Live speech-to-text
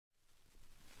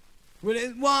Well,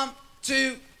 it's 1,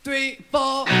 2, 3, 4.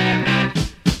 I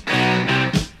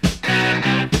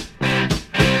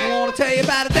wanna tell you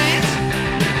about a dance.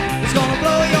 It's gonna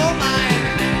blow your mind.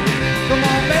 Come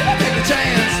on, baby, take a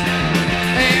chance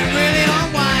and really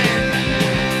unwind.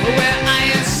 Well,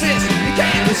 I insist, you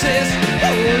can't resist.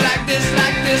 Oh, like this,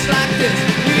 like this, like this.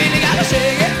 You really gotta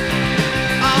shake it.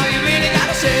 Oh, you really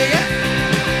gotta shake it.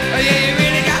 Oh, yeah, you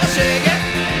really gotta shake it.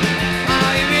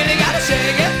 Oh, you really gotta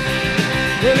shake it.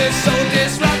 Well, it's so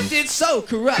disrupted, so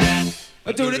corrupt.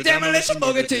 Do the demolition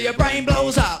boogie till your brain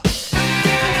blows up.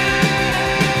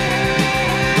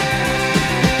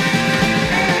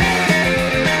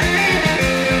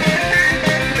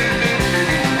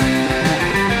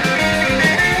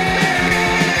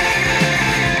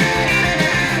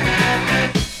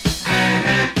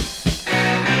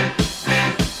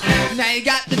 Now you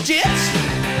got the jits,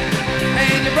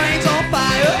 and your brain's on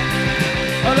fire.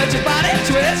 Let your body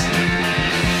twist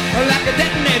like a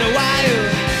detonator wire.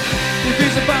 Your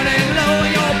feet are burning low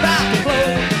and you're about to blow.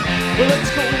 Well,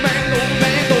 let's go, man, go,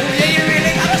 man, go. Yeah, you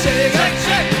really gotta shake it.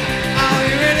 Shake. Oh,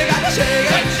 you really gotta shake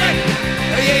it. Shake.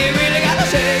 Oh, yeah, you really gotta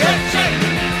shake it. Shake.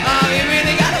 Oh, you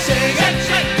really gotta shake it.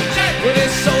 Shake. Well,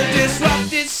 it's so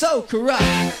disrupted, so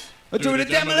corrupt. Do the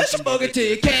demolition boogie till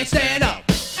you can't stand up.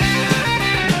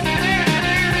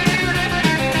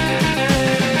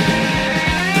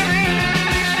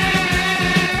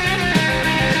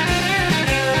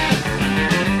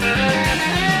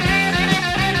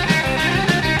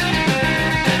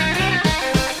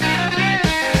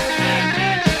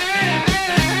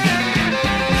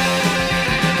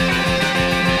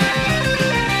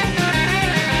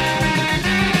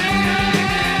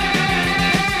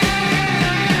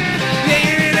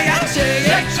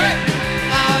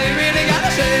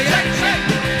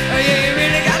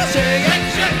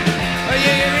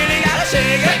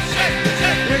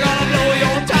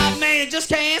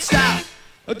 Can't stop.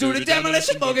 Do the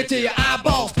demolition boogie till your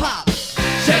eyeballs pop.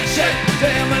 Shake, shake,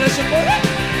 demolition boogie.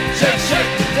 Shake, shake,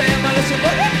 demolition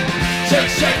boogie.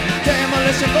 Shake, shake,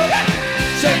 demolition boogie.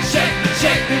 Shake, shake,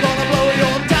 shake. We're gonna blow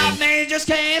your top, man, you just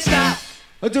can't stop.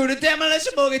 Do the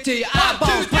demolition boogie till your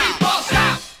eyeballs pop. 1, 2, 3, 4, stop.